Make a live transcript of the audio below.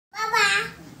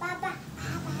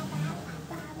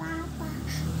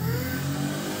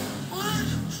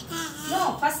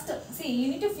you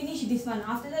need to finish this one.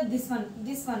 After that, this one,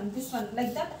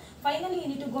 like that. Finally, you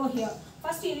need to go here.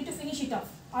 First, you need to finish it off.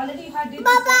 Already you had did this.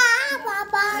 Papa.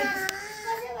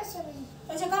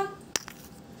 Raja, come.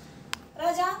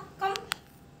 Raja, come.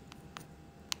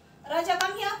 Raja,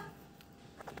 come here.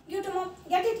 Give to mom.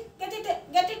 Get it.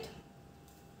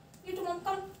 Give to mom.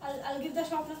 Come. I'll give the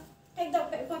sharpener. Take the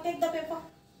paper. Take the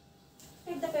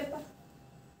paper.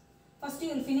 First, you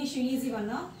will finish easy one,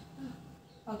 no?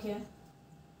 Okay.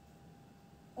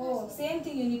 Oh, same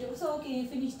thing you need to. So, okay, you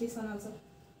finish this one also.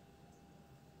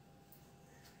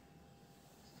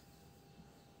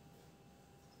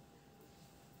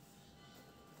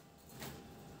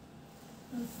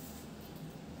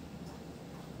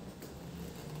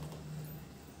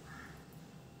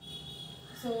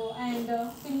 So, and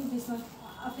finish this one.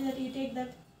 After that, you take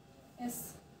that.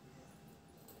 Yes.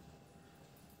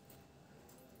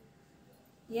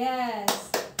 Yes.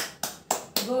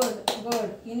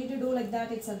 Good. You need to do like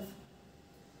that itself.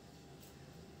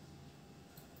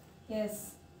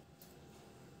 Yes.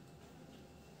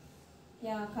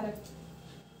 Yeah, correct.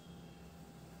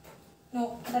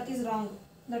 No, that is wrong.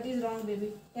 That is wrong,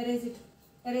 baby. Erase it.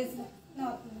 Erase it.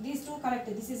 No, these two correct.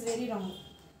 This is very wrong.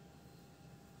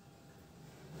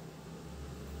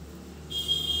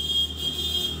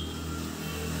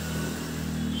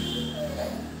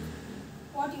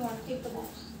 What you want? Take the book.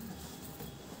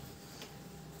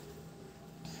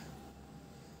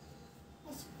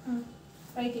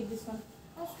 Write it, this one.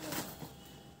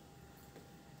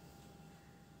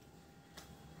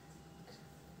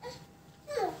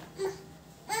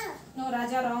 No,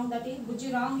 Raja, wrong. That is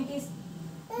Buji, wrong. It is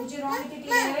Buji, wrong. It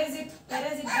is. Erase it.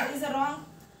 That is a wrong.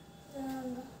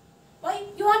 Why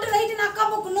you want to write in Akka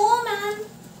book? No, man.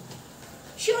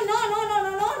 Sure, no.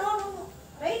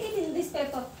 Write it in this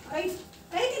paper. Write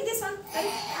in this one.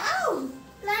 Write. Ow!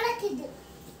 Nana kid.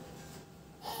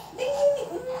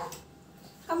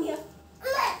 Come here.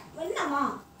 When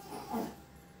Mama?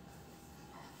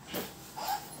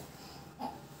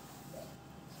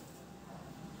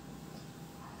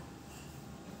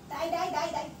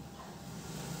 Die.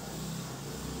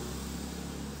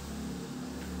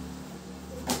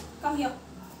 Come here.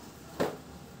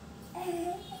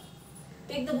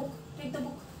 Take the book.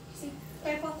 See,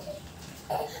 paper.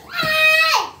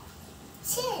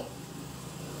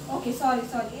 Okay, sorry.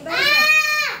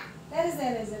 Where is the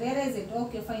eraser? Erase it.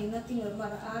 Okay, fine. Nothing.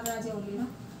 Raja only, no?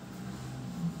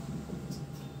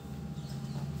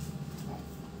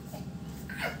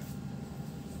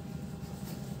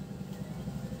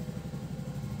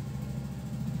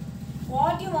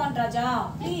 What do you want,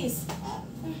 Raja? Please.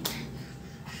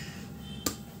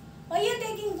 Why are you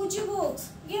taking Gucci books?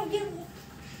 Give.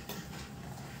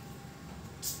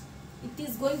 It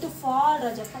is going to fall,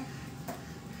 Raja. Come.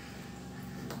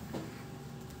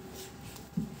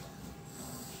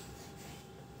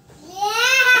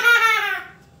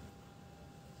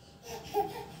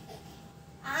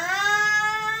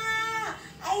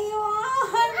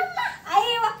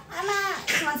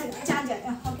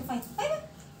 Okay, fine.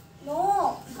 No.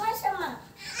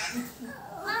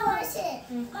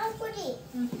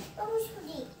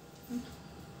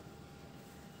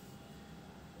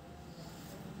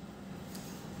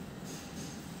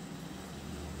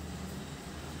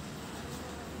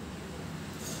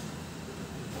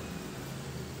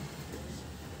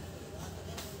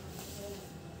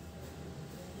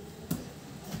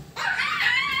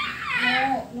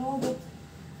 No book.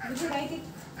 Did you write it?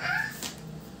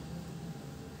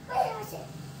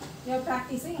 You are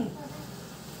practicing.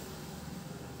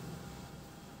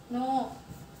 No.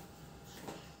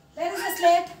 Where is the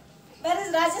slate? Where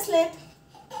is Raja's slate?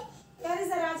 Where is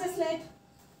the Raja's slate?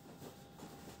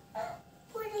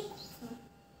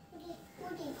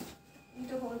 You need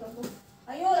to hold the book.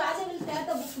 Ayo, Raja will tear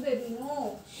the book, baby.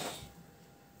 No.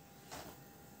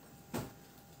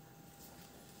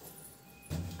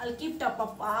 I'll keep top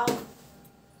up. Wow.